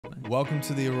Welcome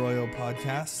to the Arroyo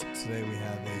podcast. Today we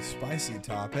have a spicy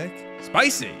topic.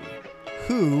 Spicy?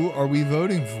 Who are we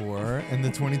voting for in the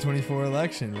 2024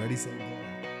 election? Ready, set, go.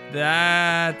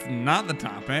 That's not the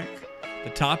topic. The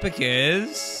topic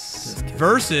is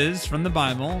verses from the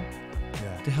Bible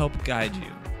to help guide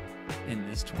you in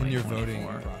this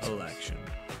 2024 election.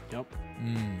 Yep.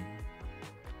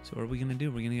 So what are we going to do?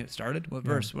 We're going to get started? What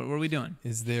verse? What are we doing?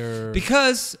 Is there...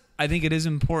 Because I think it is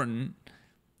important,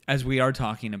 as we are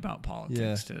talking about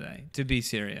politics today, to be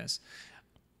serious.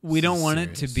 We don't want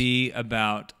it to be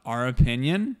about our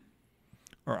opinion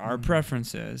or our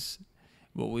preferences.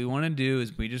 What we want to do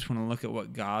is we just want to look at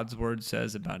what God's word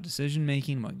says about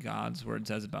decision-making, what God's word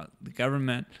says about the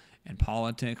government and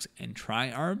politics, and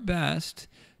try our best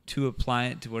to apply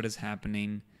it to what is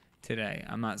happening today.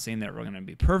 I'm not saying that we're going to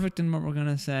be perfect in what we're going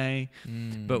to say,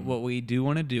 but what we do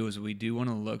want to do is we do want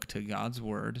to look to God's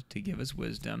word to give us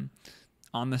wisdom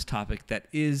on this topic that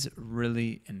is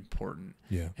really important.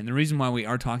 Yeah. And the reason why we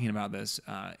are talking about this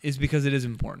is because it is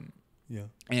important. Yeah.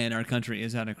 And our country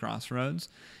is at a crossroads.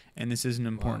 And this is an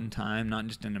important time, not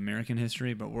just in American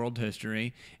history, but world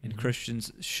history. And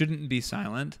Christians shouldn't be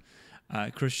silent.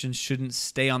 Christians shouldn't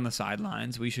stay on the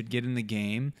sidelines. We should get in the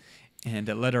game and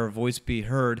let our voice be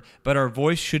heard. But our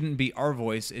voice shouldn't be our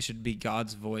voice. It should be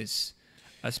God's voice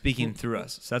speaking through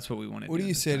us. So that's what we want to do. What do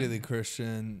you say to the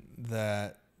Christian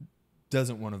that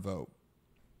doesn't want to vote?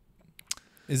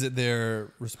 Is it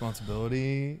their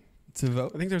responsibility to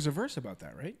vote? I think there's a verse about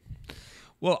that, right?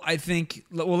 Well, I think,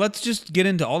 let's just get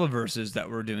into all the verses that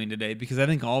we're doing today, because I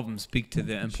think all of them speak to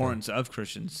the importance of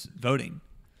Christians voting.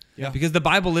 Yeah. Because the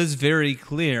Bible is very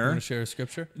clear. You want to share a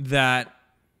scripture? That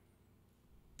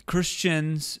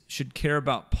Christians should care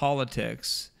about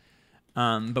politics,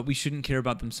 but we shouldn't care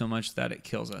about them so much that it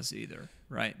kills us either,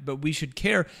 right? But we should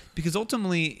care because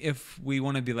ultimately, if we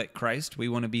want to be like Christ, we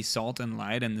want to be salt and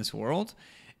light in this world.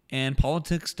 And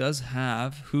politics does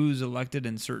have, who's elected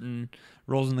in certain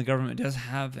roles in the government does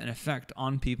have an effect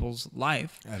on people's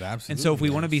life. It absolutely and so if we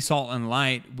does. want to be salt and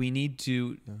light, we need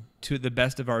to the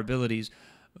best of our abilities,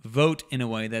 vote in a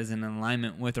way that is in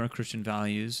alignment with our Christian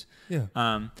values. Yeah.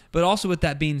 But also with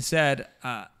that being said,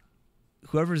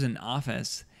 whoever's in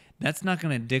office, that's not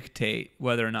going to dictate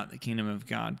whether or not the kingdom of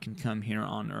God can come here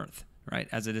on earth, right,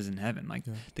 as it is in heaven. Like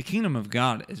the kingdom of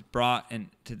God is brought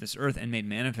into this earth and made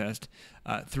manifest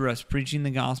through us preaching the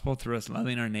gospel, through us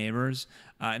loving our neighbors,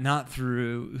 not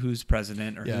through who's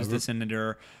president or who's the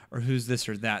senator or who's this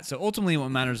or that. So ultimately what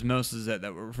matters most is that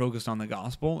we're focused on the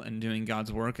gospel and doing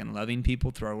God's work and loving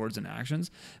people through our words and actions.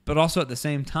 But also at the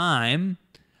same time,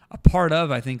 a part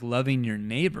of, I think, loving your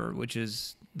neighbor, which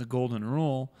is the golden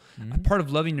rule, a part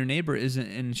of loving your neighbor is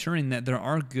ensuring that there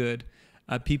are good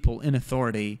people in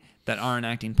authority that are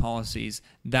enacting policies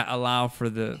that allow for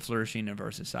the flourishing of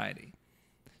our society.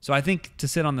 So I think to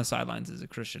sit on the sidelines as a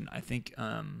Christian, I think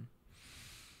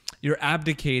you're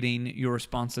abdicating your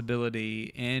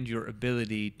responsibility and your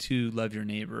ability to love your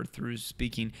neighbor through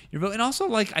speaking your vote. And also,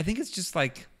 like, I think it's just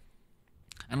like,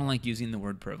 I don't like using the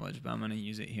word privilege, but I'm going to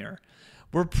use it here.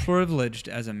 We're privileged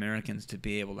as Americans to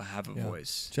be able to have a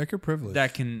voice. Check your privilege.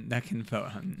 That can vote.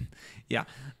 Yeah.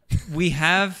 We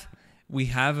have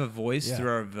a voice through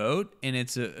our vote, and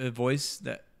it's a voice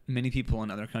that many people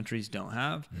in other countries don't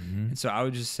have. And so I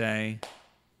would just say,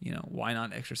 why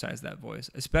not exercise that voice,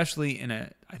 especially in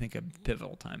I think a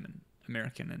pivotal time in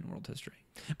American and world history.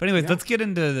 But anyways, let's get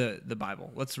into the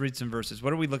Bible. Let's read some verses.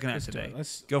 What are we looking at today?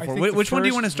 Go for it. Which one do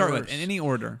you want to start with in any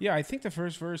order? Yeah, I think the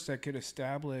first verse that could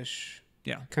establish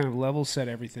kind of level set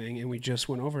everything, and we just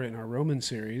went over it in our Roman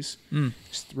series,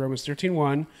 Romans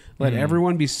 13:1, let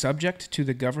everyone be subject to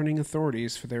the governing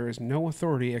authorities, for there is no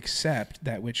authority except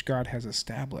that which God has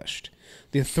established.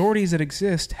 The authorities that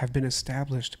exist have been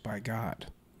established by God.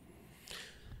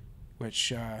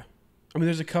 Which,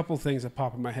 there's a couple things that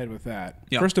pop in my head with that.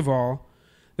 Yeah. First of all,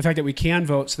 the fact that we can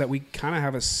vote so that we kind of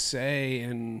have a say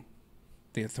in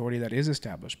the authority that is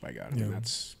established by God. I mean,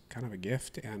 that's kind of a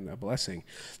gift and a blessing.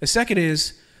 The second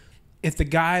is, if the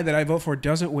guy that I vote for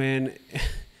doesn't win,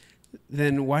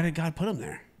 then why did God put him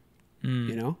there?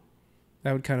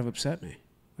 That would kind of upset me.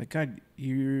 Like, God,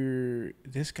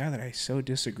 this guy that I so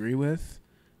disagree with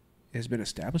has been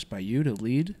established by you to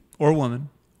lead. Or woman.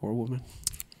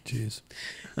 Jeez.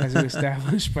 Has been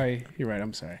established by, you're right,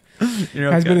 I'm sorry.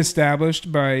 Has been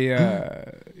established by,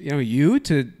 you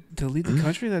to lead the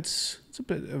country. It's a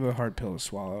bit of a hard pill to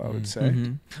swallow, I would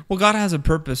say. Well, God has a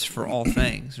purpose for all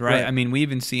things, right? I mean, we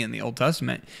even see in the Old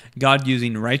Testament God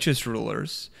using righteous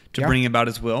rulers to bring about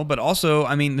his will. But also,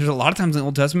 I mean, there's a lot of times in the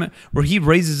Old Testament where he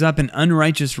raises up an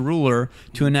unrighteous ruler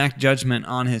to enact judgment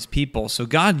on his people. So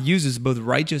God uses both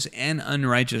righteous and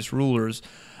unrighteous rulers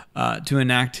to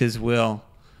enact his will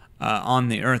on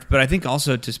the earth. But I think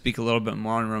also to speak a little bit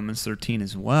more on Romans 13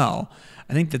 as well,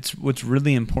 I think that's what's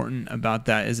really important about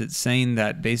that is it's saying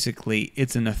that basically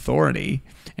it's an authority,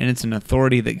 and it's an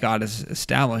authority that God has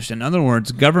established. In other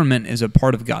words, government is a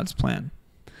part of God's plan.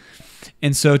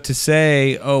 And so to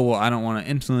say, oh, well, I don't want to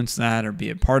influence that or be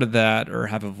a part of that or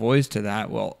have a voice to that,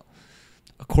 well,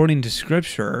 according to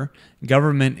Scripture,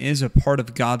 government is a part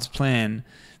of God's plan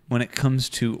when it comes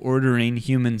to ordering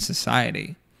human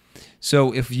society.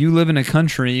 So if you live in a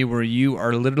country where you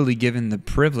are literally given the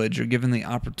privilege or given the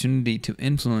opportunity to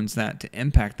influence that, to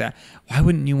impact that, why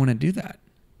wouldn't you want to do that?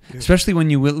 Yeah. Especially when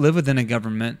you live within a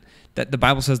government that the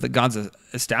Bible says that God's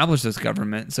established this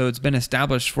government. So it's been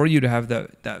established for you to have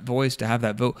that voice, to have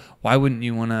that vote. Why wouldn't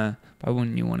you want to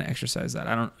exercise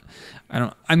that?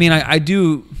 I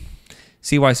do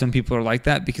see why some people are like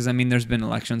that, because I mean there's been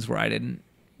elections where I didn't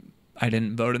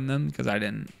vote in them because I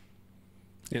didn't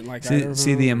like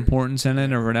see the importance in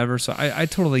it or whatever. So I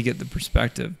totally get the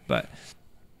perspective, but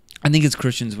I think as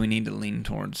Christians we need to lean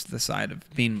towards the side of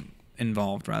being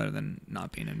involved rather than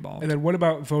not being involved. And then what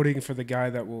about voting for the guy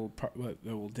that will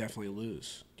definitely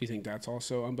lose? Do you think that's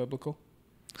also unbiblical?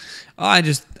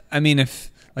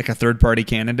 If like a third party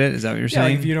candidate, is that what you're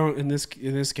saying? Like if you don't, in this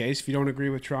case, if you don't agree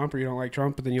with Trump or you don't like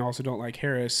Trump, but then you also don't like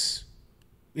Harris,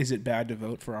 is it bad to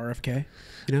vote for RFK?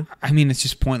 You know? I mean, it's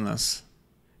just pointless.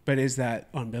 But is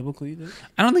that unbiblical, you think?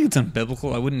 I don't think it's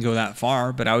unbiblical. I wouldn't go that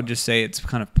far, but I would just say it's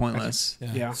kind of pointless.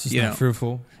 Yeah. It's just not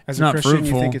fruitful. As a Christian,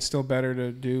 you think it's still better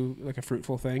to do like a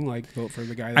fruitful thing, like vote for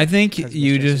the guy that I think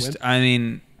you just,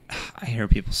 I hear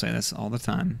people say this all the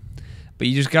time, but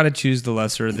you just got to choose the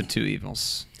lesser of the two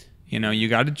evils. You know, you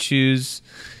got to choose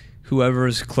whoever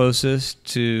is closest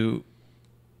to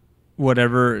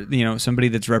whatever, somebody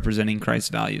that's representing Christ's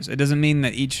values. It doesn't mean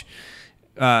that each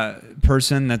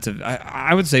person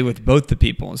I would say with both the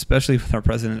people, especially with our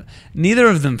president, neither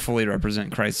of them fully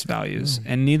represent Christ's values,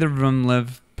 and neither of them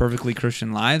live perfectly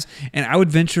Christian lives. And I would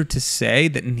venture to say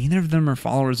that neither of them are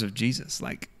followers of Jesus.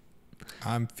 Like,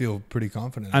 I feel pretty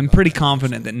confident. I'm pretty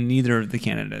confident that neither of the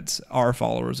candidates are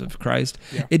followers of Christ.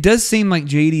 Yeah. It does seem like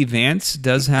J.D. Vance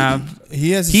does have.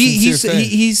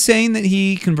 He's saying that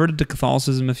he converted to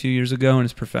Catholicism a few years ago and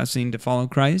is professing to follow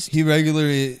Christ. He's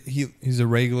a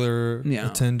regular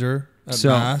attender at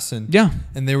Mass,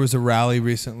 and there was a rally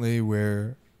recently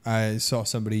where I saw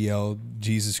somebody yell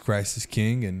 "Jesus Christ is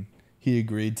King," and he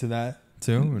agreed to that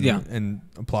too, and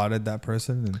applauded that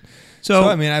person. And so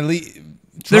I mean,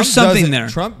 there's something there.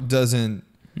 Trump doesn't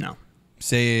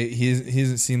say he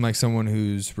doesn't seem like someone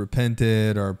who's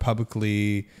repented or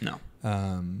publicly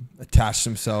attached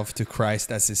himself to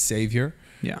Christ as his savior.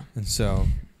 Yeah, and so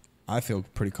I feel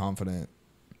pretty confident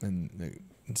in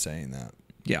saying that.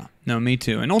 Yeah, no, me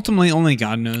too. And ultimately, only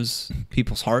God knows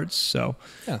people's hearts, so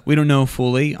we don't know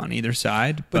fully on either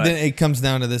side. But then it comes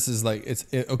down to this: is like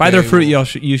okay, by their fruit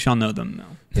you shall know them. No.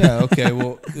 Yeah. Okay.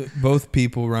 Well, both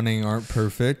people running aren't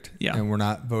perfect, and we're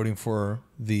not voting for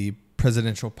the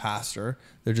presidential pastor.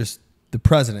 They're just the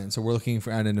president. So we're looking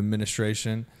at an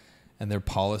administration and their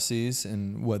policies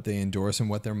and what they endorse and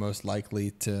what they're most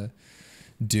likely to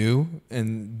do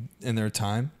in their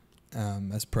time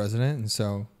as president,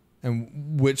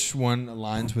 and which one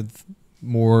aligns with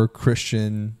more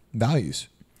Christian values.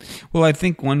 Well, I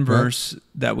think one verse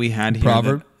that we had here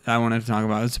that I wanted to talk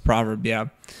about, it's a proverb,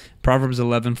 Proverbs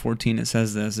 11:14, it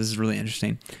says this. This is really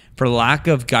interesting. For lack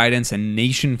of guidance, a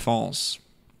nation falls,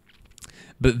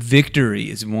 but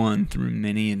victory is won through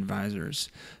many advisors.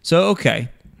 So, okay,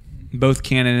 both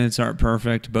candidates aren't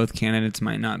perfect. Both candidates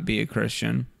might not be a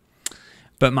Christian.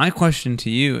 But my question to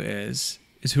you is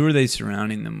who are they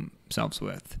surrounding themselves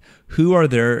with? Who are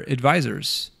their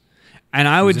advisors? And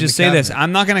I would just say this.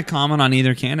 I'm not going to comment on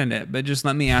either candidate, but just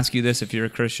let me ask you this if you're a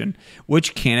Christian.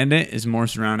 Which candidate is more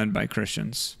surrounded by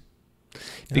Christians?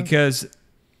 Because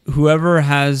whoever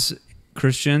has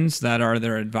Christians that are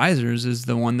their advisors is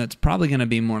the one that's probably going to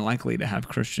be more likely to have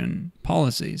Christian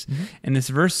policies. Mm-hmm. And this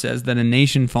verse says that a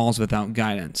nation falls without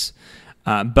guidance.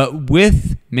 But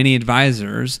with many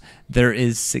advisors, there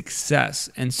is success.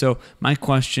 And so my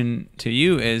question to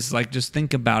you is, like, just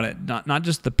think about it, not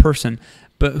just the person,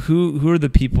 but who are the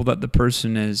people that the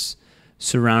person is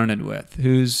surrounded with?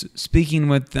 Who's speaking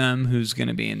with them? Who's going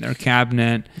to be in their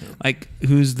cabinet? Like,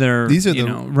 who's their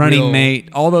running mate?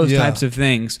 All those types of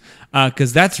things,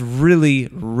 because that's really,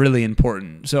 really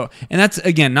important. So, and that's,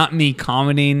 again, not me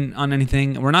commenting on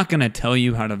anything. We're not going to tell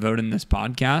you how to vote in this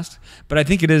podcast, but I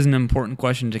think it is an important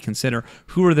question to consider.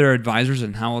 Who are their advisors,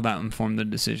 and how will that inform the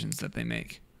decisions that they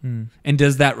make? And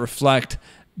does that reflect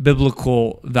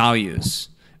biblical values?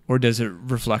 Or does it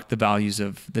reflect the values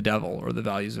of the devil or the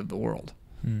values of the world?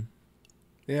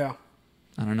 Yeah.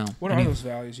 I don't know. What are those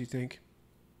values, you think?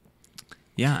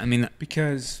 Yeah, I mean,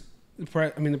 because the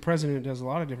president does a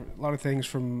lot of things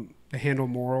from to handle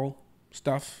moral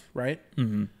stuff, right?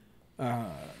 Mm-hmm.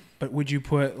 But would you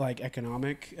put like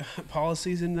economic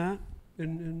policies in that?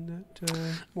 In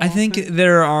that? I think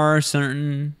there are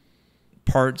certain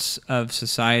parts of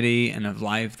society and of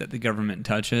life that the government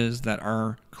touches that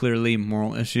are clearly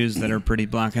moral issues that are pretty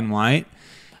black and white.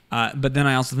 But then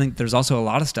I also think there's also a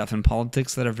lot of stuff in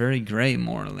politics that are very gray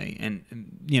morally and,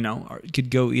 could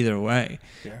go either way.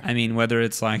 Yeah. I mean, whether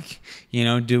it's like,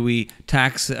 do we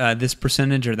tax this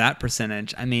percentage or that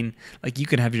percentage? I mean, like you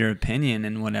could have your opinion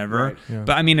and whatever. Right. Yeah.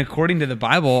 But I mean, according to the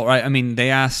Bible, right? I mean, they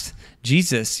asked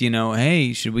Jesus,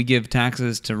 hey, should we give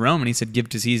taxes to Rome? And he said, give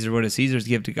to Caesar what is Caesar's,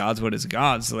 give to God's what is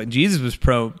God's. So like Jesus was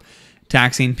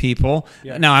pro-taxing people.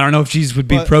 Yeah. Now, I don't know if Jesus would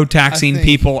be pro-taxing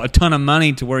people a ton of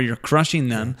money to where you're crushing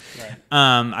them. Yeah.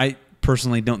 Right. I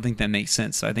personally don't think that makes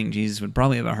sense. So I think Jesus would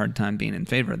probably have a hard time being in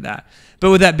favor of that.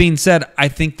 But with that being said, I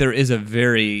think there is a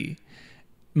very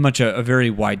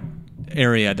wide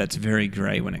area that's very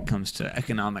gray when it comes to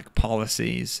economic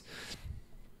policies.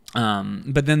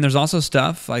 But then there's also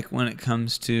stuff like when it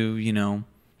comes to,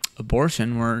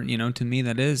 abortion where, to me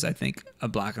that is, I think, a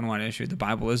black and white issue. The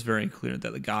Bible is very clear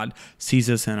that God sees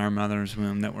us in our mother's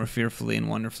womb, that we're fearfully and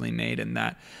wonderfully made, and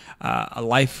that a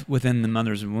life within the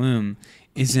mother's womb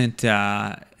isn't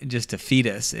just a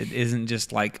fetus. It isn't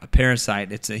just like a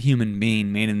parasite. It's a human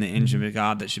being made in the image of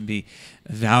God that should be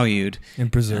valued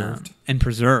and preserved.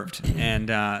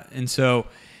 And so,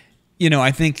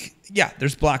 I think,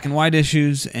 there's black and white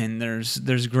issues and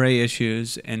there's gray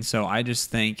issues. And so I just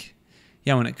think,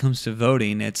 when it comes to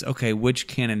voting, it's okay, which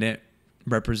candidate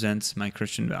represents my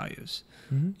Christian values?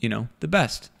 Mm-hmm. The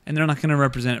best. And they're not going to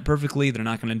represent it perfectly. They're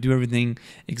not going to do everything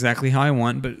exactly how I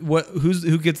want, but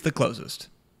who gets the closest?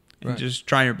 And just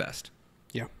try your best.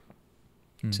 Yeah.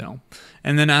 Mm-hmm. So,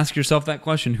 and then ask yourself that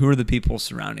question, who are the people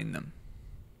surrounding them?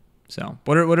 So,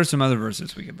 what are some other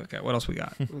verses we could look at? What else we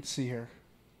got? Let's see here.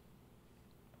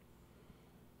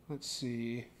 Let's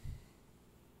see.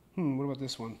 What about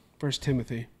this one? 1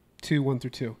 Timothy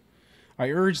 2:1-2. I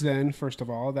urge then, first of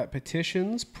all, that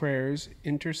petitions, prayers,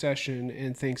 intercession,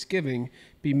 and thanksgiving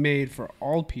be made for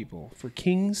all people, for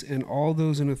kings and all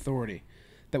those in authority,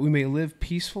 that we may live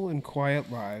peaceful and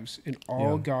quiet lives in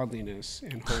all godliness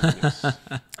and holiness.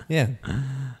 Yeah.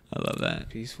 I love that.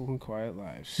 Peaceful and quiet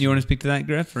lives. You want to speak to that,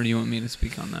 Griff, or do you want me to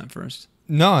speak on that first?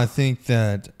 No, I think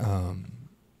that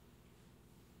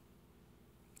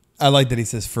I like that he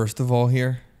says first of all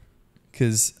here.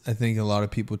 Because I think a lot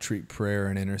of people treat prayer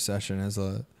and intercession as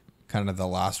a kind of the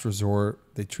last resort.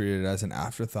 They treat it as an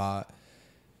afterthought.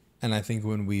 And I think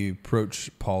when we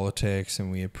approach politics and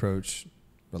we approach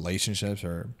relationships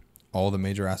or all the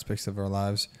major aspects of our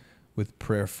lives with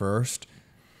prayer first,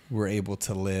 we're able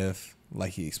to live,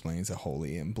 like he explains, a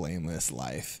holy and blameless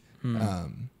life.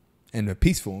 And a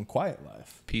peaceful and quiet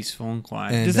life. Peaceful and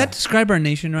quiet. And does that describe our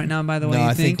nation right now, by the way? No,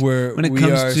 I think when it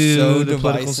comes to the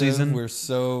political season, we're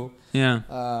so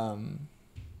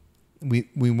we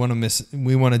want to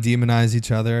demonize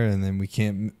each other, and then we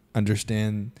can't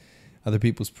understand other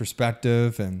people's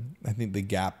perspective. And I think the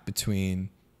gap between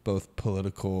both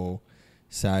political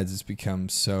sides has become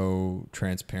so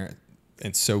transparent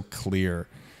and so clear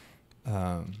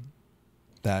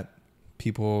that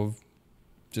people have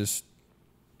just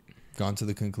gone to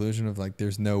the conclusion of like,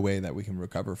 there's no way that we can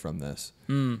recover from this.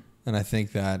 And I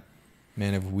think that,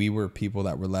 man, if we were people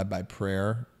that were led by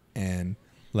prayer and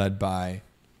led by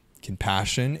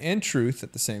compassion and truth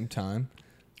at the same time,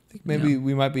 I think maybe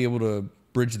we might be able to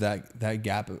bridge that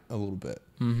gap a little bit.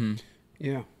 Mm-hmm.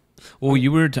 Yeah. Well, we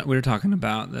were talking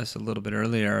about this a little bit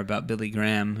earlier about Billy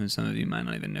Graham, who some of you might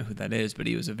not even know who that is, but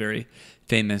he was a very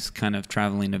famous kind of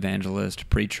traveling evangelist,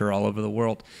 preacher all over the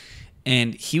world.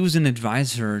 And he was an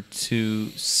advisor to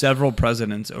several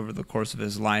presidents over the course of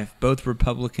his life, both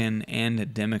Republican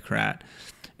and Democrat.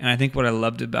 And I think what I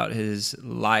loved about his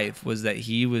life was that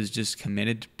he was just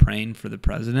committed to praying for the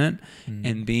president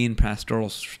and being pastoral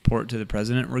support to the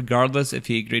president, regardless if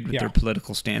he agreed with their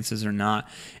political stances or not.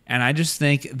 And I just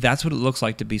think that's what it looks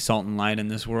like to be salt and light in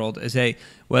this world is, hey,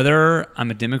 whether I'm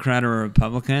a Democrat or a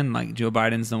Republican, like Joe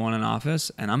Biden's the one in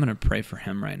office, and I'm going to pray for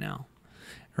him right now.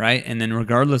 Right? And then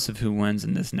regardless of who wins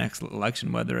in this next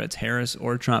election, whether it's Harris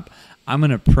or Trump, I'm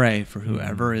going to pray for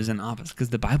whoever is in office because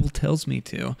the Bible tells me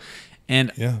to.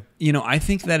 And, I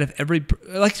think that if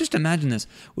just imagine this.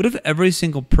 What if every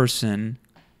single person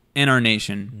in our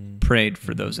nation prayed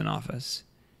for those in office?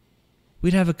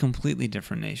 We'd have a completely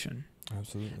different nation.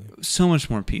 Absolutely. So much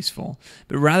more peaceful.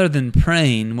 But rather than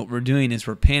praying, what we're doing is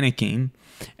we're panicking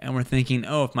and we're thinking,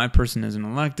 oh, if my person isn't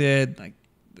elected, like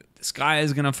the sky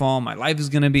is going to fall, my life is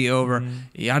going to be over,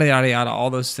 yada, yada, yada, all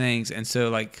those things. And so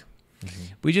like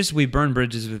we burn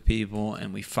bridges with people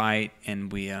and we fight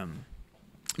and we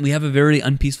have a very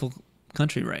unpeaceful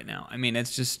country right now. I mean,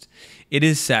 it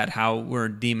is sad how we're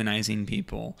demonizing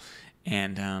people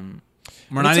and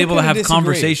we're not able to have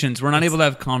conversations. We're not able to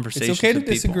have conversations. It's okay to with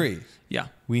people. disagree. Yeah.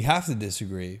 We have to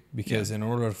disagree because in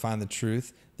order to find the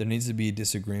truth, there needs to be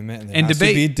disagreement and there and has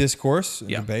debate. to be discourse and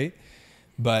debate.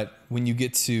 But when you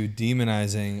get to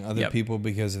demonizing other people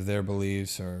because of their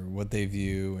beliefs or what they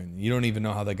view, and you don't even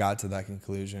know how they got to that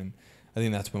conclusion, I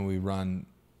think that's when we run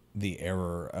the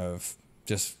error of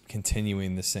just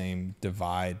continuing the same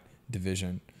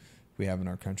division we have in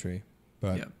our country.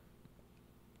 But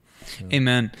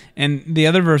Amen. And the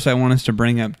other verse I want us to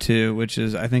bring up too, which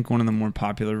is I think one of the more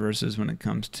popular verses when it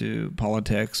comes to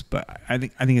politics, but I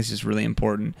think it's just really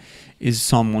important, is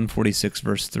Psalm 146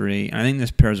 verse 3. And I think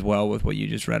this pairs well with what you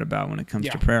just read about when it comes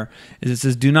to prayer. Is it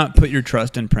says, "Do not put your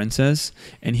trust in princes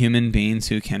and human beings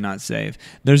who cannot save."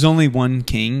 There's only one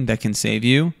king that can save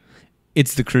you.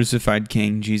 It's the crucified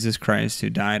King, Jesus Christ, who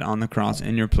died on the cross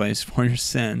in your place for your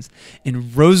sins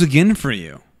and rose again for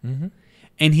you. Mm-hmm.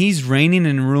 And he's reigning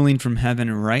and ruling from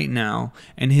heaven right now,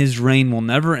 and his reign will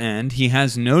never end. He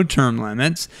has no term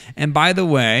limits. And by the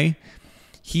way,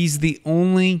 he's the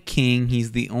only king,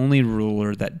 he's the only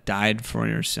ruler that died for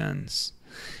your sins.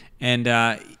 And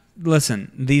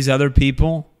listen, these other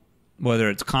people, whether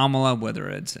it's Kamala, whether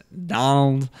it's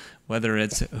Donald, whether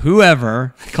it's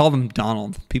whoever, I call them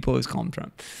Donald. People always call him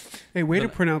Trump. Hey, way to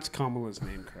pronounce Kamala's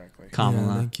name correctly. Kamala.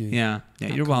 Yeah, thank you. Yeah,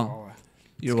 you're welcome.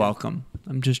 You're welcome.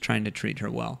 I'm just trying to treat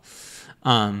her well.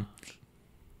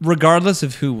 Regardless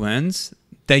of who wins,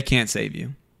 they can't save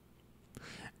you.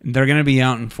 They're going to be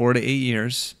out in 4 to 8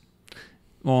 years.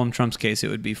 Well, in Trump's case, it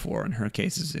would be 4. In her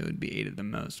cases, it would be 8 at the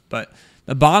most. But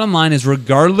the bottom line is,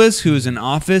 regardless who is in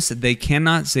office, they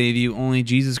cannot save you. Only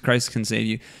Jesus Christ can save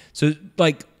you. So,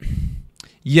 like,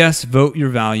 yes, vote your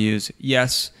values.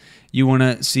 Yes, you want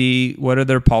to see what are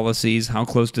their policies, how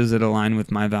close does it align with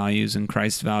my values and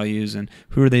Christ's values, and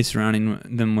who are they surrounding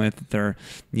them with, their,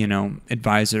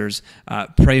 advisors.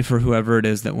 Pray for whoever it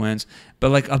is that wins.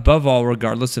 But like above all,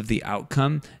 regardless of the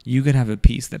outcome, you could have a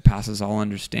peace that passes all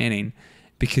understanding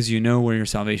because you know where your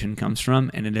salvation comes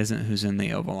from, and it isn't who's in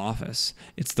the Oval Office.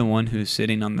 It's the one who's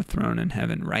sitting on the throne in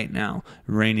heaven right now,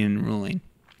 reigning and ruling.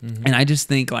 Mm-hmm. And I just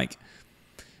think like,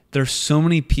 there's so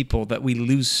many people that we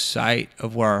lose sight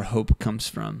of where our hope comes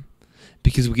from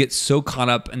because we get so caught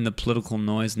up in the political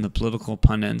noise and the political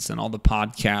pundits and all the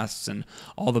podcasts and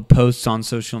all the posts on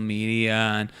social media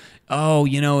and,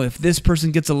 if this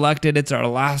person gets elected, it's our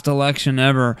last election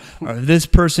ever, or if this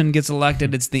person gets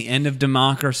elected, it's the end of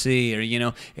democracy,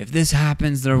 or, if this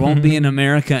happens, there won't be an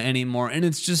America anymore. And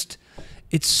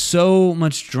it's so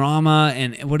much drama.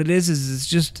 And what it is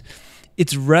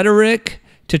it's rhetoric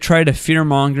to try to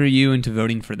fearmonger you into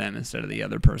voting for them instead of the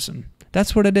other person.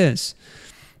 That's what it is.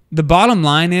 The bottom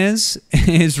line is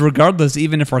regardless,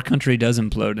 even if our country does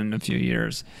implode in a few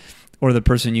years, or the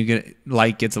person you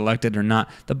gets elected or not,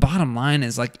 the bottom line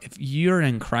is like, if you're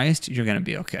in Christ, you're going to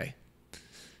be okay.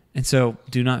 And so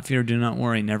do not fear, do not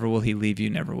worry. Never will he leave you,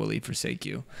 never will he forsake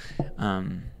you. I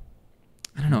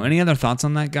don't know. Any other thoughts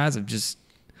on that, guys? Of just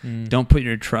don't put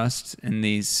your trust in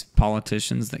these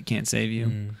politicians that can't save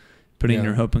you. Putting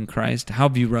your hope in Christ. How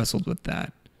have you wrestled with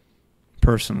that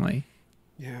personally?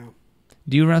 Yeah.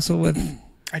 Do you wrestle with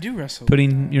I do wrestle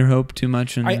putting with your hope too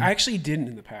much in... I actually didn't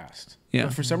in the past. Yeah.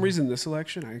 But for some reason this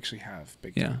election I actually have.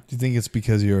 Big time. Do you think it's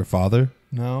because you're a father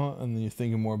now and then you're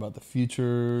thinking more about the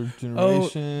future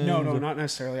generation? No, not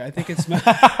necessarily. I think it's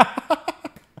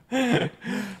I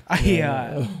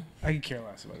could care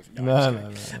less about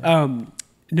it. No.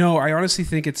 No, I honestly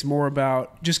think it's more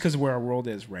about just because of where our world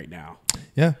is right now.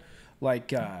 Yeah. Like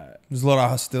there's a lot of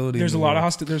hostility. There's a lot of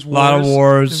hostility. There's a lot of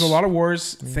wars. There's a lot of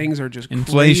wars. Things are just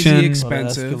inflation, crazy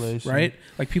expensive, right?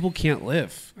 Like people can't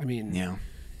live. I mean,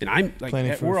 and I'm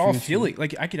like, we're all feeling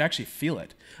like I could actually feel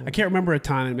it. Yeah. I can't remember a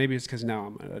time, and maybe it's because now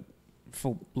I'm a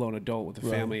full blown adult with a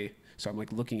family, so I'm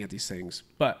like looking at these things.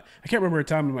 But I can't remember a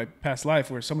time in my past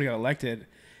life where somebody got elected,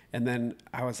 and then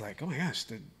I was like, oh my gosh,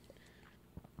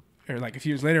 or like a few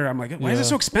years later, I'm like, why is it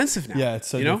so expensive now? Yeah, it's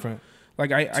so different.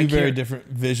 Like I two very different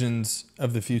visions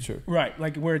of the future. Right,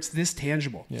 like where it's this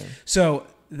tangible. Yeah. So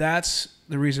that's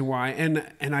the reason why,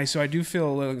 and I do feel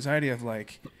a little anxiety of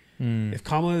like, if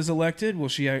Kamala is elected, will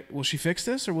she fix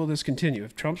this or will this continue?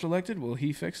 If Trump's elected, will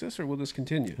he fix this or will this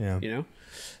continue? Yeah.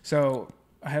 So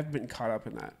I have been caught up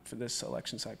in that for this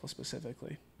election cycle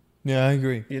specifically. Yeah, I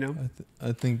agree. You know,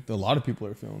 I think a lot of people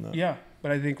are feeling that. Yeah,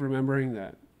 but I think remembering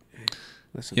that,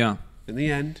 listen, in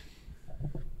the end,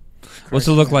 what's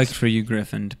it look like for you,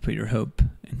 Griffin, to put your hope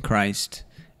in Christ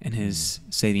and His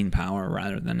saving power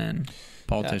rather than in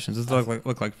politicians? What's it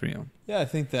look like for you? Yeah, I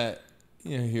think that,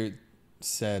 hear it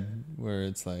said where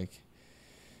it's like,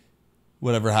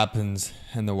 whatever happens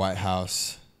in the White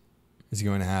House is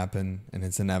going to happen, and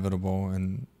it's inevitable,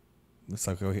 and it's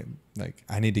like, okay, like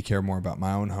I need to care more about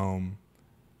my own home,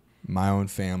 my own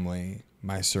family,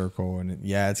 my circle, and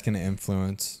it's going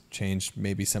to change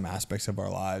maybe some aspects of our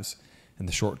lives in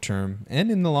the short term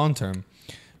and in the long term.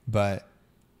 But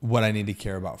what I need to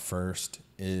care about first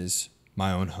is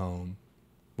my own home,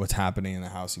 what's happening in the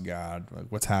house of God, like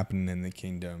what's happening in the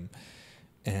kingdom.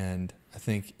 And I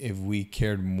think if we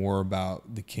cared more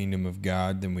about the kingdom of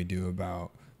God than we do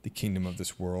about the kingdom of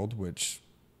this world, which,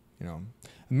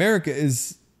 America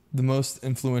is the most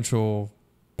influential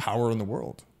power in the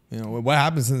world. What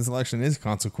happens in this election is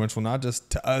consequential, not just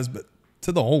to us, but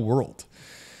to the whole world.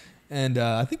 And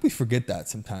I think we forget that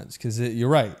sometimes because you're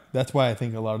right. That's why I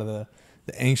think a lot of the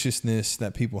anxiousness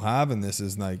that people have in this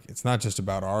is like, it's not just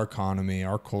about our economy,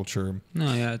 our culture,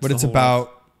 but it's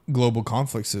about global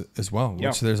conflicts as well,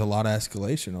 which there's a lot of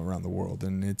escalation around the world.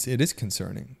 And it is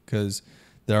concerning because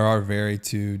there are very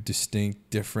two distinct,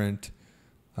 different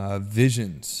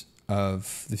visions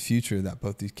of the future that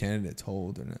both these candidates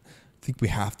hold. And I think we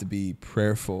have to be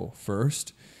prayerful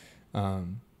first.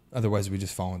 Otherwise we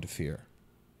just fall into fear.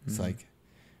 It's like,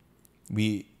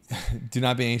 we do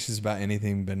not be anxious about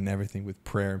anything, but in everything with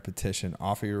prayer and petition,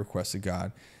 offer your requests to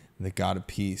God, and the God of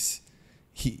peace,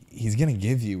 he's going to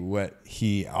give you what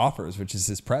he offers, which is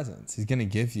his presence. He's going to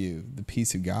give you the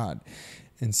peace of God.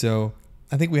 And so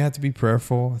I think we have to be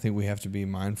prayerful. I think we have to be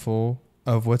mindful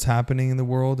of what's happening in the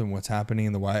world and what's happening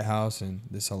in the White House and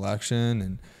this election,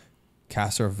 and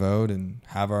cast our vote and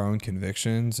have our own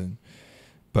convictions.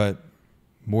 But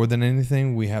more than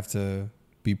anything, we have to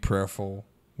be prayerful.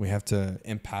 We have to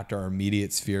impact our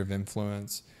immediate sphere of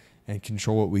influence and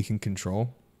control what we can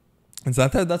control. And so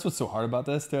that's what's so hard about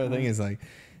this too. I think is like,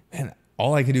 man,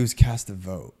 all I can do is cast a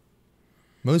vote.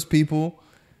 Most people,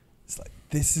 it's like,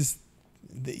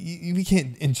 we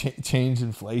can't change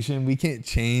inflation. We can't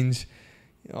change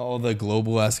all the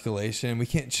global escalation. We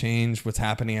can't change what's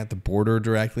happening at the border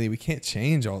directly. We can't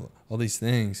change all these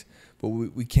things. But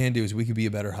what we can do is we could be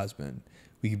a better husband.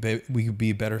 We could be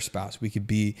a better spouse. We could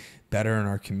be better in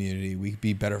our community. We could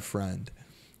be a better friend.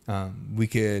 We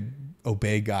could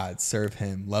obey God, serve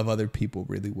him, love other people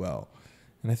really well.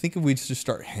 And I think if we just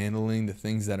start handling the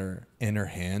things that are in our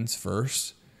hands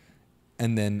first,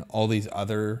 and then all these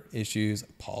other issues,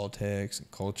 like politics and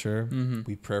culture,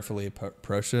 we prayerfully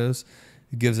approach those,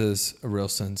 it gives us a real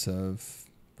sense of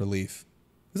relief.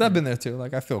 Because I've been there too.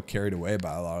 Like, I feel carried away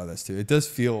by a lot of this too. It does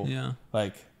feel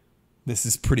like this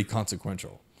is pretty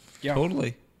consequential. Yeah,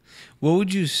 totally. What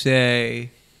would you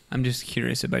say? I'm just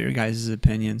curious about your guys'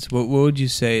 opinions. What would you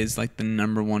say is like the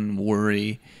number one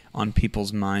worry on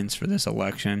people's minds for this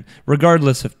election,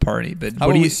 regardless of party? But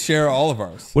how do you share all of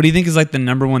ours? What do you think is like the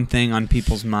number one thing on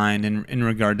people's mind in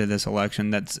regard to this election?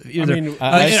 That's either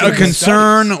a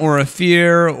concern or a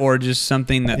fear or just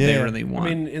something that they really want.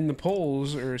 I mean, in the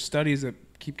polls or studies that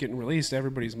keep getting released,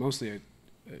 everybody's mostly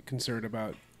concerned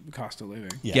about the cost of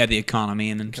living. Yeah, the economy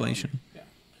and inflation. Yeah.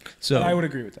 So but I would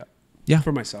agree with that. Yeah,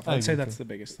 for myself, I'd say that's the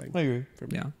biggest thing. I agree. For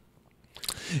me. Yeah.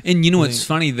 And you know what's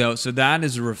funny though? So that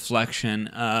is a reflection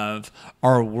of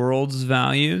our world's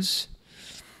values,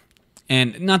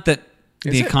 and not that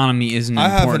the economy isn't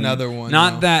important. I have another one.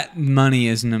 Not that money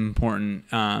isn't important.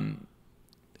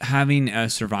 Having a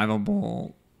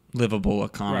survivable, livable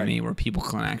economy where people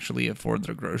can actually afford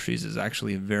their groceries is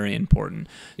actually very important.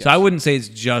 Yes. So I wouldn't say it's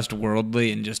just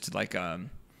worldly and just like a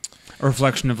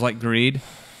reflection of like greed.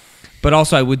 But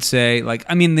also I would say, like,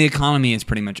 I mean, the economy is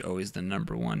pretty much always the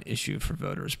number one issue for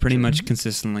voters, pretty much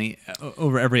consistently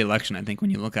over every election, I think, when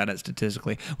you look at it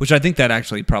statistically, which I think that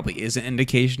actually probably is an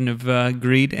indication of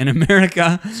greed in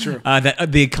America. It's true.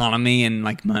 That the economy and,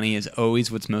 like, money is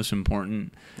always what's most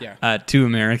important to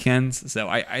Americans. So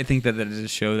I think that does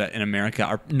show that in America,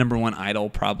 our number one idol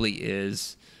probably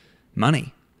is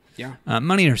money. Yeah.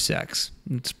 Money or sex.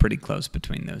 It's pretty close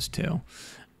between those two.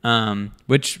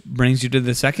 Which brings you to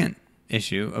the second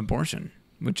issue, abortion,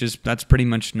 that's pretty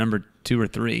much number 2 or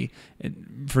 3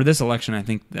 for this election. I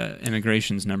think the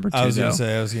immigration's number 2.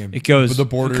 It goes the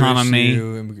border economy,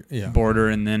 issue, border,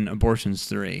 and then abortion's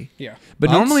 3. Yeah, but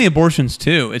normally abortion's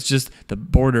 2. It's just the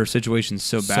border situation's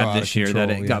so bad this year that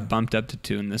it got bumped up to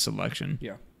 2 in this election.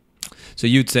 Yeah, So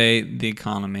you'd say the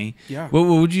economy. Yeah. What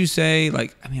would you say?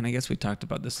 Like, I mean, I guess we talked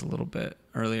about this a little bit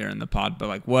earlier in the pod, but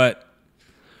like, what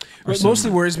mostly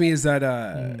worries me is that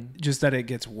just that it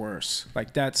gets worse.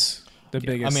 Like that's the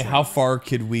biggest. I mean, how far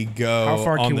could we go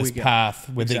on this path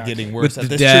with it getting worse? With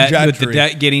the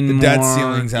debt getting the more, debt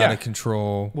ceiling's out of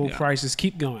control. Will prices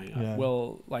keep going up?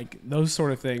 Will like those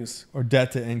sort of things, or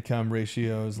debt to income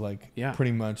ratios? Like,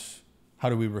 pretty much, how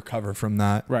do we recover from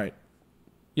that? Right.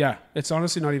 Yeah, it's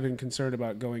honestly not even concerned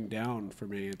about going down for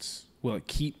me. It's will it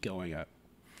keep going up?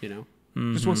 You know.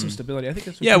 Just want some stability. I think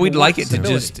that's what we'd like it to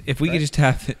just, if we could just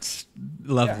have it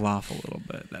level off a little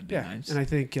bit, that'd be nice. And I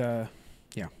think,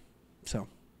 so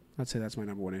I'd say that's my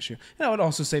number one issue. And I would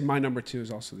also say my number two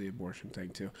is also the abortion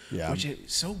thing too. Yeah. Which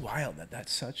is so wild that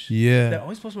that's such. Yeah. That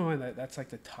always blows my mind that that's like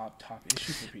the top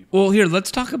issue for people. Well, here,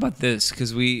 let's talk about this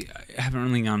because we haven't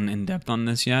really gone in depth on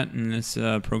this yet in this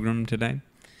program today.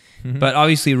 Mm-hmm. But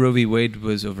obviously Roe v. Wade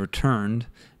was overturned,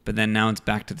 but then now it's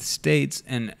back to the states.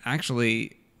 And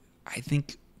actually, I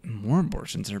think more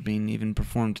abortions are being even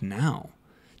performed now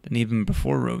than even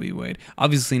before Roe v. Wade.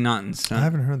 Obviously not in some, I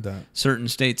haven't heard that. Certain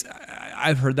states.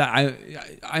 I've heard that.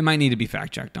 I might need to be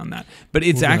fact-checked on that. But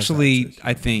it's actually,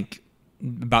 I think,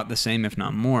 about the same, if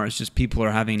not more. It's just people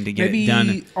are having to get it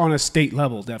done. On a state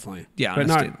level, definitely. Yeah,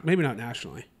 but maybe not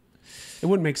nationally. It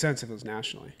wouldn't make sense if it was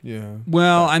nationally. Yeah.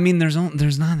 Well, I mean, there's not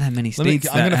that many states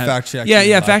I'm going to fact check.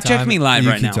 Yeah, fact check me live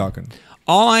right now. You keep talking.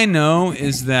 All I know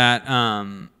is that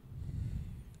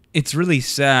it's really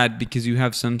sad because you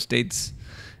have some states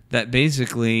that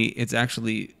basically it's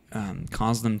actually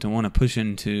caused them to want to push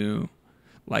into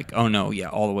like, oh no,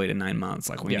 all the way to 9 months.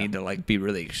 Like we need to like be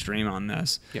really extreme on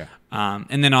this. Yeah.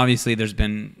 And then obviously there's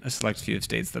been a select few of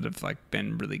states that have like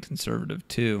been really conservative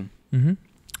too.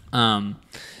 Mm-hmm.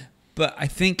 But I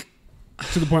think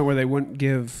to the point where they wouldn't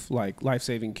give like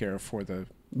life-saving care for the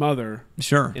mother.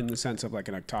 Sure. In the sense of like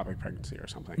an ectopic pregnancy or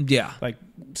something. Yeah. Like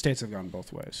states have gone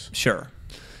both ways. Sure.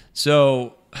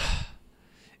 So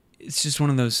it's just one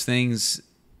of those things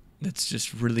that's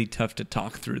just really tough to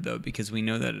talk through though, because we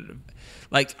know that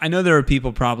I know there are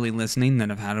people probably listening that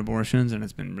have had abortions and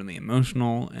it's been really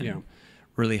emotional and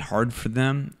really hard for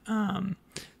them.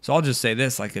 So I'll just say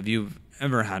this, like if you've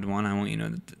ever had one, I want you to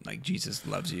know that like Jesus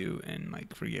loves you and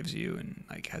like forgives you and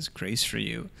like has grace for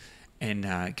you and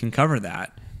can cover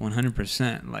that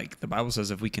 100%. Like the Bible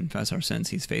says, if we confess our sins,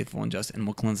 he's faithful and just and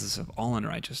will cleanse us of all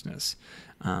unrighteousness.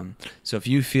 So if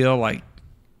you feel like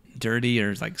dirty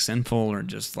or like sinful or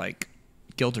just like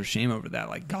guilt or shame over that,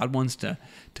 like God wants to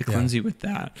cleanse you with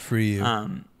that. Free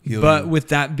you. But with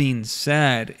that being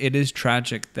said, it is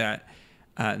tragic that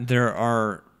there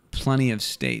are plenty of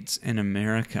states in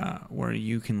America where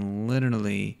you can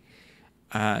literally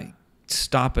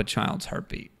stop a child's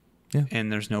heartbeat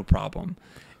and there's no problem.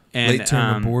 And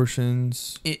late-term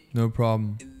abortions, no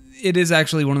problem. It is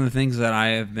actually one of the things that I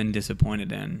have been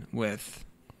disappointed in with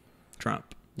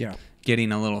Trump. Yeah.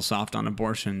 Getting a little soft on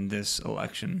abortion this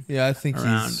election. Yeah, I think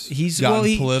he's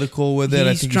gotten political with it.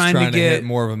 I think he's trying to hit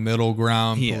more of a middle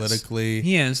ground politically.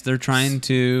 He is. They're trying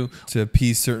to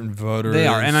appease certain voters. They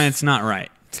are, and it's not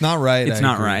right. It's not right. It's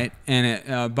not right, and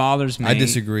it bothers me. I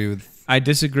disagree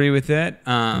with it.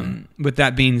 With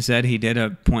that being said, he did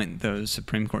appoint those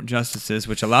Supreme Court justices,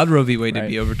 which allowed Roe v. Wade to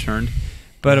be overturned.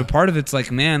 But a part of it's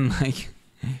like, man, like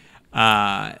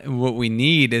what we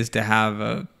need is to have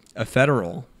a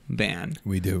federal ban.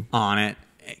 We do on it,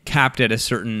 capped at a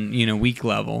certain weak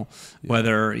level,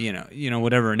 whether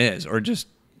whatever it is, or just.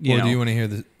 Do you want to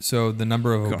hear So the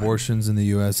number of abortions in the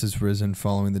U.S. has risen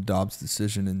following the Dobbs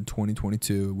decision in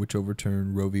 2022, which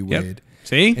overturned Roe v. Wade.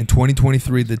 See? In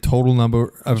 2023, the total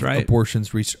number of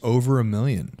abortions reached over 1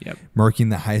 million, marking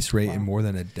the highest rate in more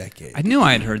than a decade. I knew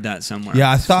I had heard that somewhere. Yeah,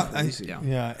 I thought.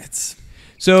 It's.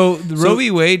 So the Roe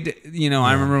v. Wade,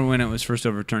 I remember when it was first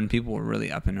overturned, people were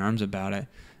really up in arms about it.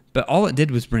 But all it did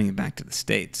was bring it back to the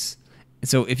states.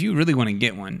 So if you really want to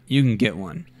get one, you can get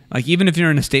one. Like, even if you're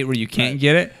in a state where you can't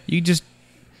get it, you just,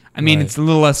 it's a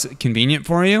little less convenient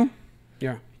for you.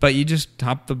 Yeah. But you just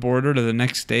hop the border to the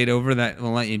next state over that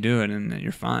will let you do it, and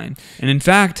you're fine. And in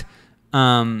fact,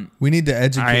 we need to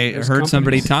educate. I heard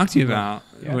somebody talk to you about,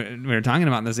 we were talking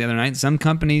about this the other night. Some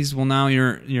companies will now,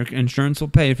 your insurance will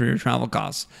pay for your travel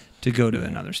costs to go to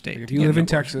another state. Like if you live in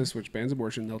Texas, which bans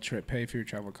abortion, they'll pay for your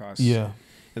travel costs. Yeah.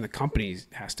 And the company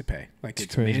has to pay. Like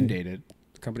it's mandated.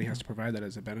 The company has to provide that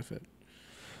as a benefit.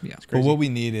 Yeah. But what we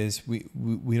need is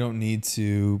we don't need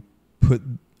to put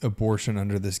abortion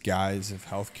under this guise of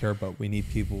healthcare, but we need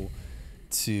people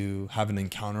to have an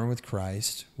encounter with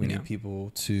Christ. We need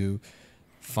people to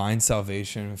find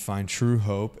salvation, find true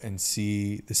hope, and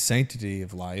see the sanctity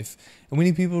of life. And we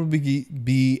need people to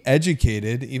be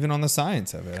educated, even on the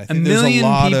science of it. I think there's a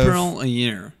lot people a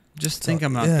year. Just think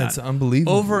about that. It's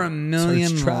unbelievable. Over 1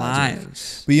 million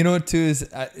lives. But you know what, too, is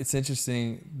it's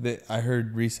interesting that I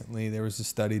heard recently there was a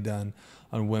study done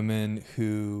on women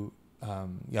who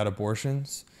got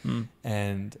abortions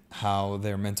and how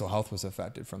their mental health was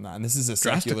affected from that. And this is a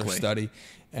secular study.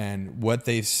 And what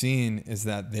they've seen is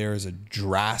that there is a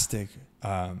drastic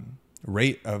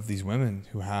rate of these women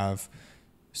who have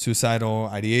suicidal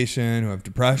ideation, who have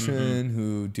depression,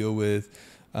 who deal with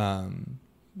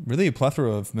really a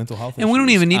plethora of mental health issues. And we don't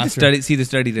even need to see the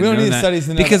study to know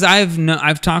that. Because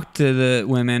I've talked to the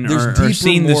women or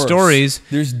seen the stories.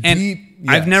 There's deep.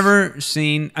 Yes. I've never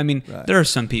seen. I mean, there are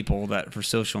some people that for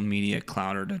social media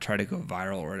clout or to try to go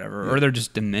viral or whatever, or they're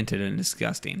just demented and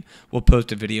disgusting. Will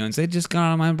post a video and say, "Just got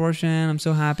out of my abortion. I'm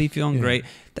so happy, feeling great."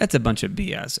 That's a bunch of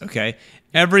BS. Okay,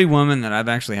 every woman that I've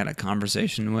actually had a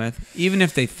conversation with, even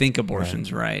if they think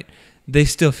abortion's right, they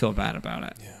still feel bad about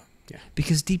it. Yeah.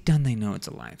 Because deep down they know it's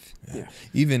a life. Yeah.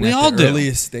 Even at the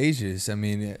earliest stages. I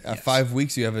mean, at 5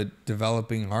 weeks you have a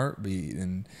developing heartbeat,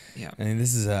 and I mean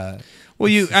this is a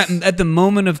at the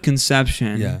moment of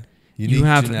conception, you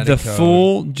have the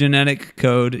full genetic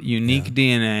code, unique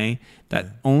DNA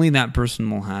that only that person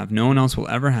will have. No one else will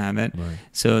ever have it. Right.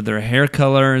 So their hair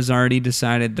color is already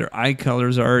decided, their eye color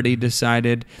is already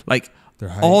decided, like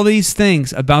all these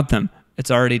things about them. It's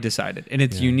already decided, and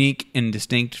it's unique and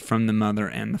distinct from the mother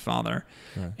and the father,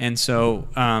 and so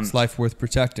it's life worth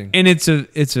protecting. And it's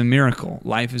a miracle.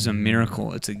 Life is a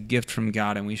miracle. It's a gift from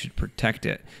God, and we should protect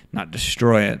it, not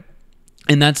destroy it.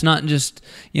 And that's not just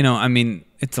I mean,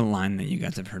 it's a line that you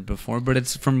guys have heard before, but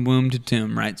it's from womb to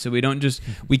tomb, right? So we don't just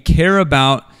we care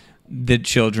about the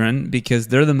children because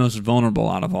they're the most vulnerable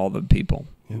out of all the people.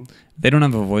 They don't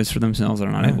have a voice for themselves. They're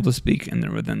not able to speak, and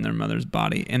they're within their mother's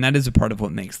body. And that is a part of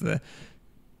what makes the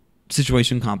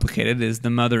situation complicated, is the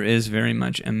mother is very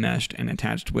much enmeshed and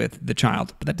attached with the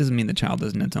child. But that doesn't mean the child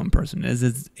isn't its own person.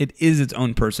 It is its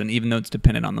own person, even though it's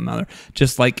dependent on the mother.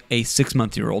 Just like a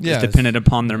 6-month-old is dependent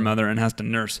upon their mother and has to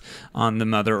nurse on the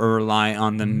mother or rely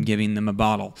on them giving them a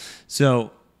bottle.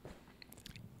 So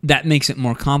that makes it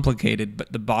more complicated.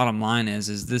 But the bottom line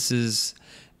is this is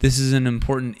an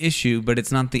important issue, but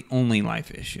it's not the only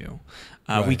life issue.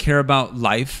 We care about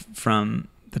life from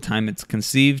the time it's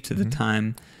conceived to the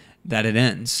time that it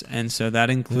ends. And so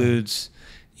that includes,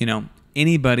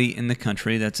 anybody in the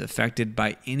country that's affected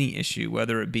by any issue,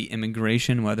 whether it be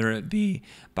immigration, whether it be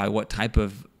by what type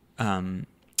of, crimes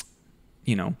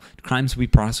we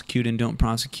prosecute and don't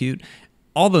prosecute,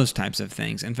 all those types of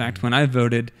things. In fact, when I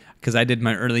voted, because I did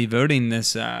my early voting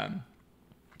this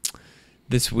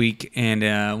week,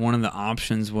 and one of the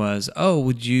options was,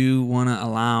 would you want to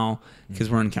allow, because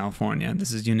we're in California,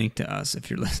 this is unique to us if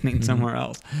you're listening somewhere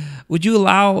else, would you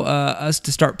allow us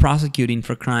to start prosecuting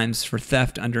for crimes for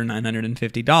theft under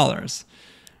 $950,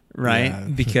 right? Yeah.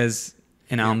 Because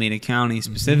in Alameda County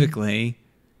specifically,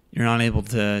 you're not able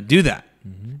to do that.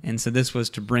 And so this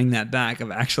was to bring that back of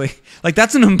actually, like,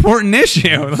 that's an important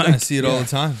issue. Like, I see it all the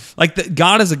time. Like,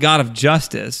 God is a God of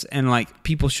justice, and like,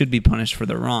 people should be punished for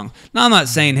their wrong. Now, I'm not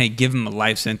saying, hey, give them a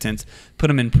life sentence, put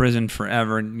them in prison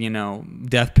forever,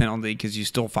 death penalty because you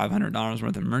stole $500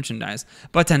 worth of merchandise.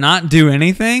 But to not do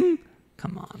anything,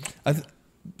 come on.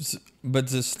 But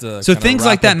just so things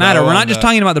like that matter. We're not just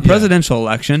talking about the presidential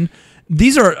election.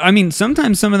 These are,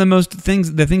 sometimes some of the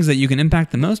things that you can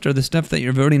impact the most are the stuff that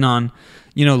you're voting on,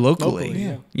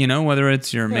 locally. Whether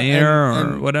it's your mayor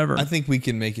or whatever. I think we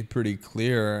can make it pretty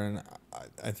clear, and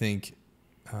I think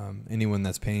anyone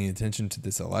that's paying attention to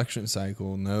this election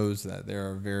cycle knows that there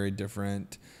are very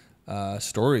different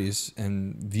stories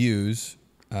and views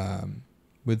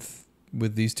with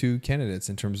these two candidates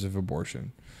in terms of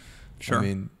abortion. Sure.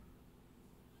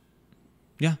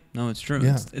 Yeah, no, it's true.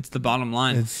 Yeah. It's the bottom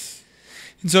line.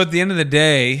 And so at the end of the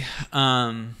day,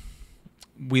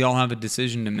 we all have a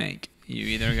decision to make. You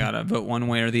either got to vote one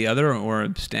way or the other or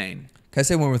abstain. Can I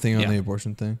say one more thing on the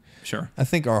abortion thing? Sure. I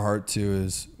think our heart, too,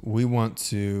 is we want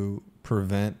to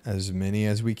prevent as many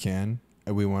as we can,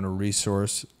 and we want to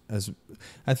resource as...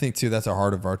 I think, too, that's the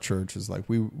heart of our church, is like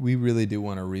we really do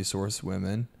want to resource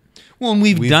women. Well, and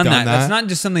we've done that. That's not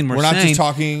just something we're saying. Not just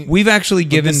talking... We've actually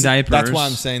given diapers. That's why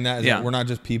I'm saying that. That we're not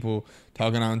just people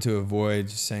talking on to avoid,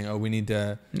 just saying, we need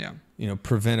to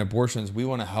prevent abortions. We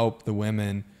want to help the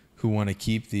women who want to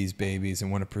keep these babies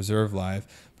and want to preserve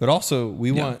life. But also,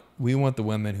 we want the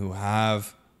women who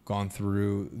have gone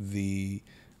through the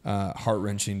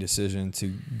heart-wrenching decision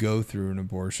to go through an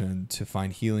abortion to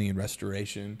find healing and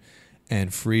restoration.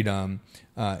 and freedom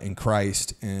in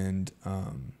Christ. And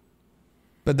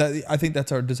but I think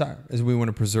that's our desire, is we want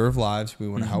to preserve lives, we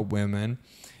want to help women,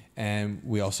 and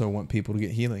we also want people to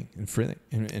get healing and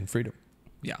freedom.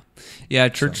 Yeah. A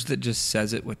church that just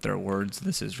says it with their words,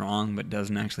 this is wrong, but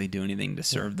doesn't actually do anything to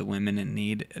serve the women in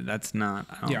need. That's not,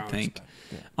 I don't think,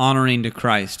 honoring to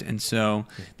Christ. And so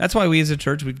that's why we as a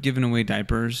church, we've given away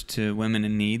diapers to women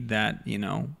in need that,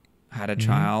 had a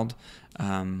child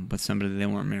with somebody they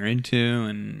weren't married to,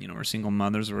 and were single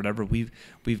mothers or whatever. We've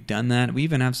done that. We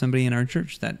even have somebody in our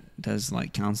church that does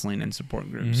like counseling and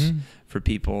support groups for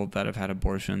people that have had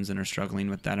abortions and are struggling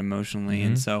with that emotionally.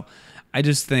 And so I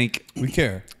just think we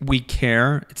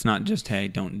care. It's not just, hey,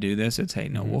 don't do this. It's, hey,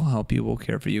 no, we'll help you. We'll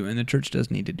care for you. And the church does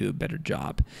need to do a better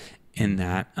job in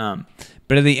that.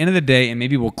 But at the end of the day, and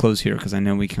maybe we'll close here because I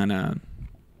know we kind of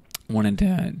wanted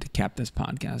to cap this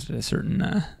podcast at a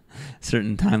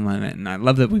certain time limit. And I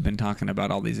love that we've been talking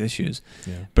about all these issues.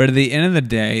 Yeah. But at the end of the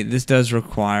day, this does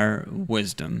require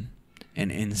wisdom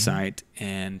and insight,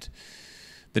 and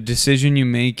the decision you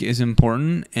make is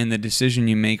important, and the decision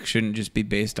you make shouldn't just be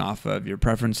based off of your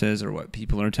preferences or what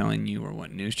people are telling you or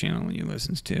what news channel you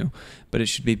listen to, but it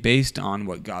should be based on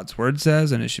what God's word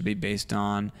says, and it should be based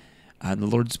on the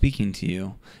Lord speaking to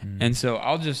you. And so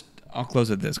I'll close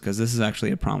with this, because this is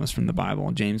actually a promise from the Bible.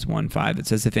 James 1:5, it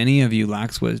says, if any of you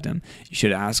lacks wisdom, you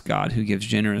should ask God, who gives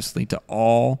generously to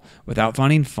all without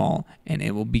finding fault, and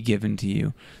it will be given to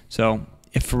you. So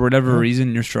if for whatever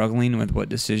reason you're struggling with what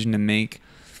decision to make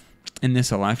in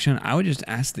this election, I would just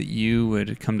ask that you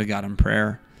would come to God in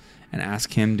prayer and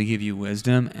ask him to give you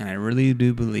wisdom. And I really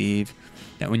do believe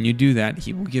that when you do that,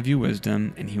 he will give you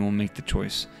wisdom and he will make the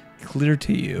choice clear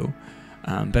to you.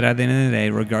 But at the end of the day,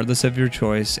 regardless of your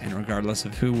choice and regardless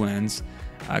of who wins,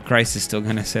 Christ is still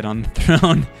going to sit on the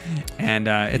throne, and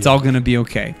it's all going to be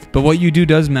okay. But what you do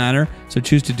does matter, so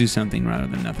choose to do something rather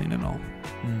than nothing at all.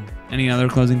 Any other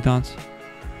closing thoughts?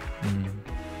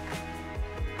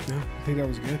 No, I think that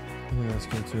was good. I think that's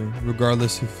good too.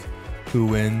 Regardless of who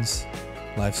wins,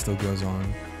 life still goes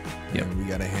on. And we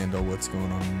got to handle what's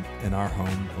going on in our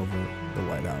home over the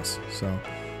White House. So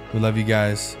we love you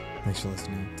guys. Thanks for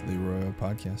listening to the Arroyo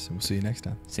podcast, and we'll see you next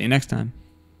time. See you next time.